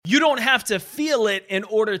You don't have to feel it in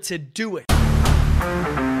order to do it.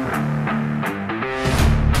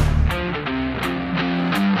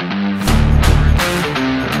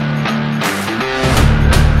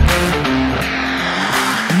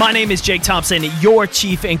 My name is Jake Thompson, your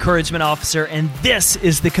Chief Encouragement Officer, and this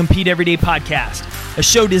is the Compete Everyday Podcast, a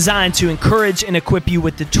show designed to encourage and equip you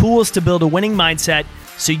with the tools to build a winning mindset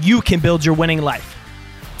so you can build your winning life.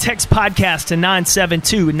 Text podcast to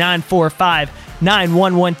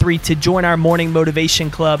 972-945-9113 to join our morning motivation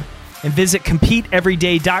club, and visit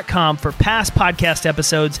CompeteEveryday.com for past podcast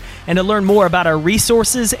episodes and to learn more about our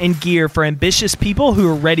resources and gear for ambitious people who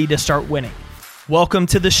are ready to start winning. Welcome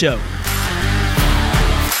to the show.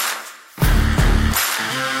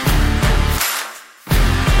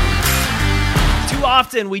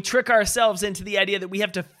 Often we trick ourselves into the idea that we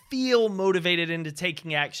have to feel motivated into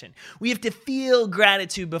taking action. We have to feel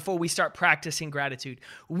gratitude before we start practicing gratitude.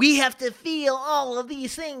 We have to feel all of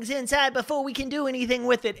these things inside before we can do anything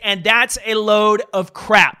with it. And that's a load of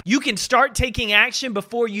crap. You can start taking action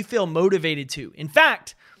before you feel motivated to. In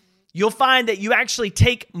fact, you'll find that you actually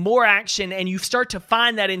take more action and you start to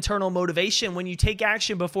find that internal motivation when you take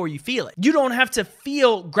action before you feel it. You don't have to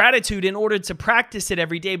feel gratitude in order to practice it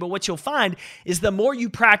every day, but what you'll find is the more you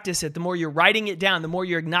practice it, the more you're writing it down, the more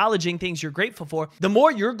you're acknowledging things you're grateful for, the more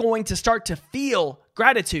you're going to start to feel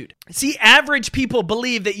gratitude. See, average people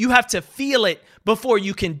believe that you have to feel it before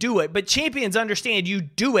you can do it, but champions understand you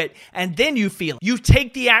do it and then you feel it. You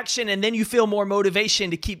take the action and then you feel more motivation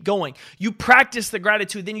to keep going. You practice the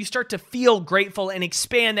gratitude, then you start to feel grateful and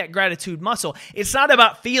expand that gratitude muscle. It's not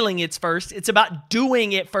about feeling it first, it's about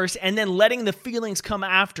doing it first and then letting the feelings come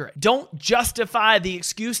after it. Don't justify the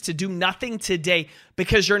excuse to do nothing today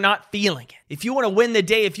because you're not feeling it. If you want to win the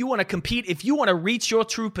day, if you want to compete, if you want to reach your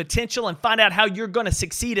true potential and find out how you're going to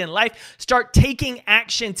succeed in life, start taking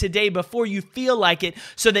action today before you feel like it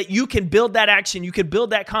so that you can build that action, you can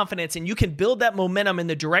build that confidence, and you can build that momentum in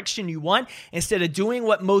the direction you want instead of doing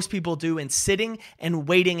what most people do and sitting and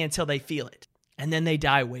waiting until they feel it. And then they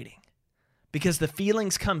die waiting because the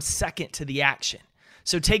feelings come second to the action.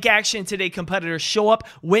 So take action today, competitors. Show up,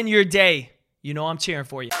 win your day. You know I'm cheering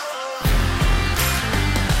for you.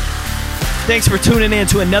 Thanks for tuning in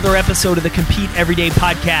to another episode of the Compete Everyday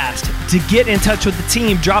Podcast. To get in touch with the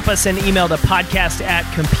team, drop us an email to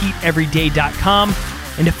podcast@CompeteEveryday.com.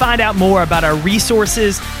 And to find out more about our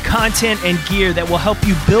resources, content, and gear that will help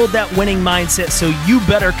you build that winning mindset so you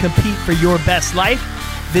better compete for your best life,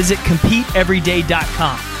 visit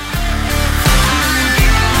CompeteEveryday.com.